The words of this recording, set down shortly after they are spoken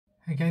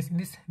Hi guys, in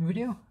this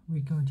video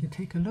we're going to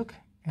take a look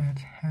at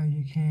how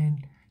you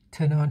can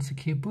turn on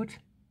secure boot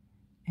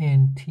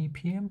in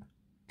TPM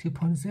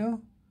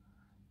 2.0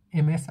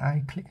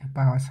 MSI click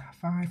BIOS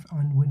 5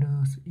 on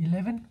Windows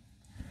 11.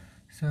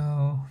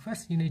 So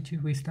first you need to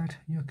restart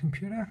your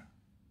computer.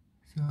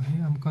 So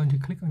here I'm going to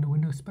click on the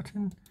Windows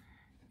button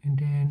and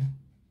then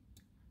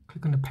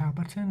click on the power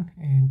button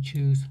and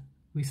choose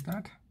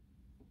restart.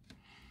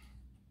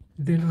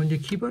 Then on your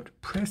keyboard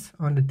press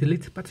on the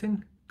delete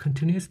button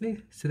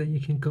continuously so that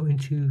you can go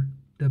into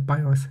the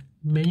BIOS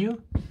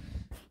menu.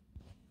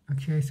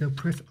 Okay, so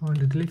press on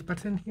the delete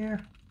button here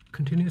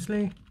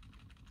continuously.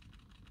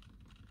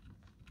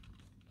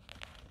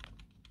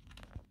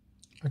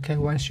 Okay,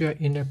 once you're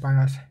in the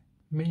BIOS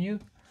menu,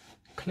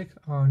 click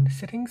on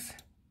settings.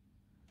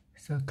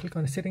 So click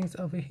on settings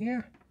over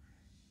here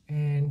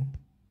and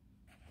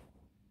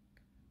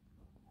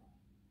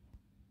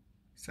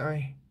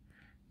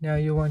now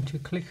you want to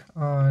click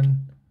on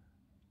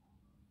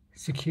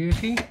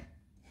security,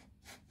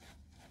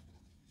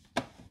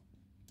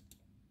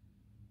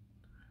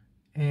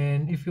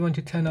 and if you want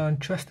to turn on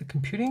trusted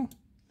computing,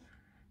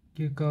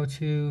 you go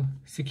to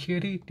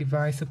security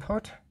device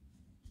support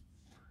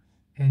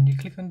and you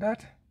click on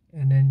that,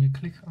 and then you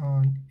click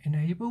on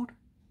enabled.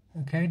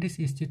 Okay, this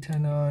is to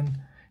turn on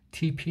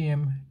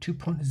TPM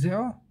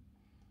 2.0,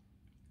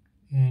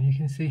 and you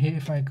can see here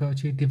if I go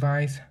to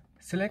device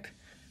select,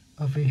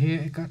 over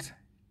here it got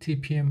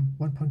TPM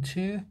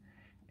 1.2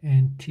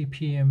 and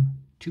TPM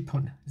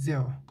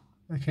 2.0.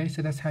 Okay,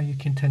 so that's how you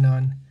can turn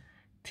on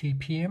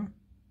TPM.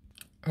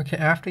 Okay,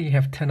 after you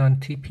have turned on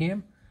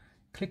TPM,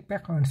 click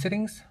back on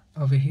settings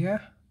over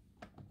here,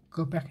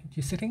 go back into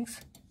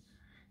settings,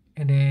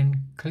 and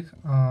then click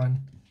on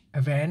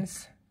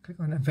advanced.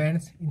 Click on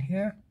advanced in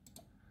here,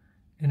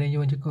 and then you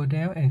want to go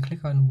down and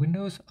click on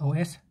Windows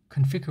OS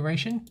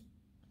configuration.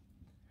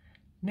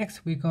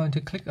 Next we're going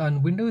to click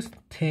on Windows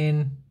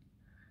 10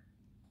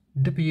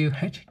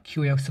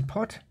 WHQL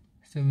support.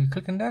 So we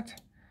click on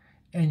that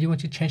and you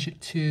want to change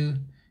it to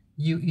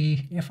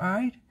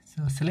UEFI,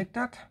 so select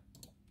that.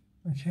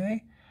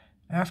 Okay,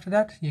 after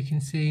that you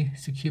can see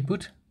secure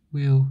boot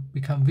will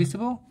become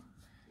visible.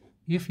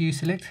 If you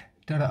select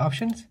the other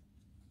options,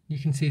 you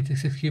can see the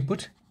secure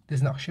boot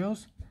does not show.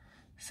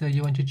 So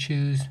you want to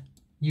choose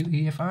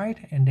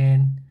UEFI and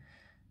then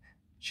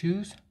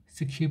choose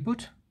secure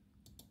boot.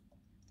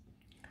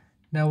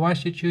 Now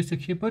once you choose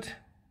secure boot,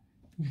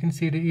 you can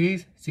see there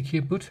is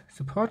secure boot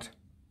support,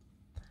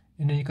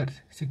 and then you got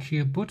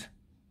secure boot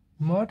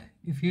mode.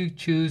 If you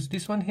choose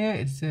this one here,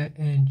 it's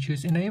and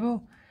choose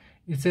enable,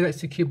 it says that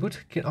secure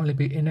boot can only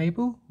be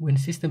enabled when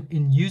system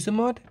in user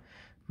mode.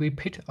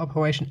 Repeat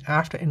operation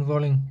after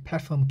enrolling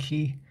platform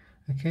key.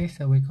 Okay,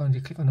 so we're going to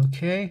click on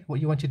OK.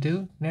 What you want to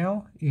do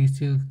now is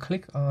to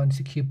click on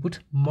secure boot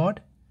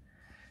mode.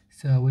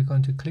 So we're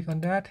going to click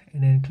on that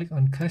and then click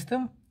on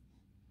custom.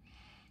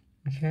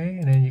 Okay,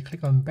 and then you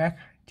click on back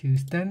to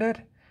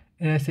standard,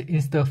 and as it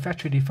install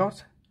factory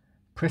defaults,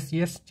 press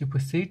yes to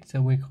proceed.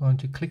 So we're going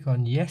to click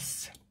on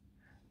yes.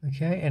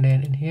 Okay, and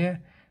then in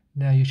here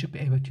now you should be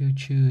able to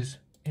choose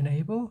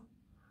enable.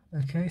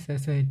 Okay, so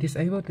say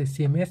disable the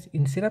CMS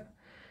in setup.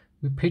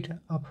 Repeat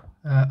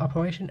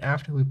operation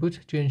after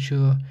reboot to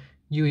ensure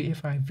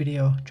UEFI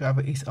video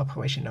driver is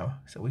operational.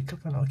 So we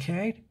click on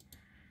OK.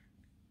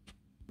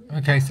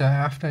 Okay, so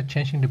after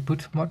changing the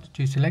boot mode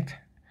to select,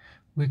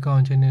 we're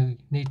going to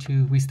need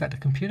to restart the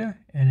computer,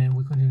 and then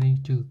we're going to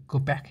need to go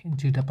back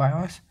into the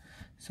BIOS.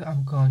 So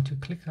I'm going to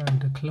click on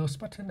the close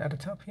button at the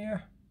top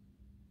here,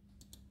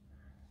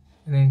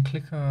 and then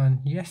click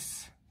on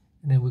yes,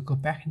 and then we'll go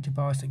back into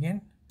BIOS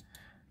again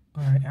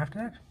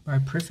by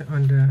pressing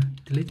on the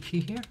delete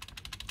key here.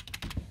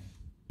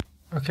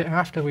 Okay,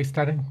 after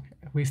restarting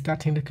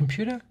the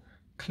computer,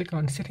 click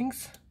on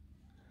settings,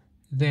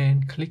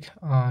 then click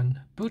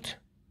on boot,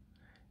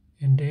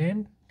 and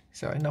then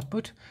not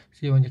boot,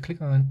 so you want to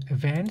click on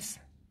advanced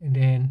and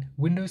then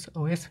Windows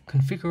OS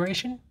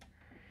configuration,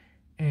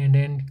 and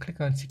then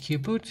click on secure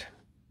boot,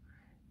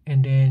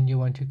 and then you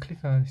want to click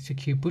on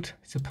secure boot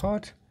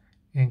support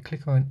and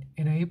click on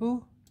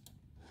enable.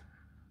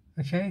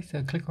 Okay,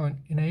 so click on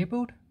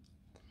enabled,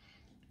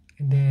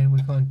 and then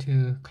we're going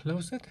to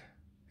close it.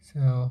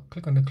 So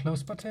click on the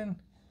close button,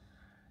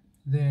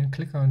 then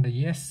click on the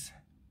yes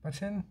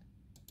button,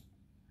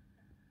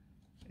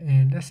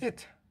 and that's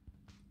it.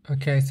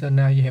 Okay, so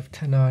now you have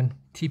turned on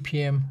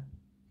TPM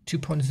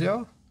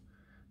 2.0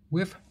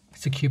 with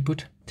secure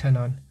boot turned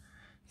on.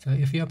 So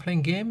if you are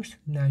playing games,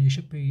 now you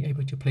should be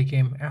able to play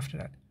game after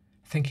that.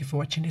 Thank you for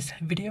watching this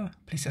video.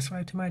 Please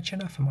subscribe to my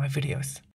channel for more videos.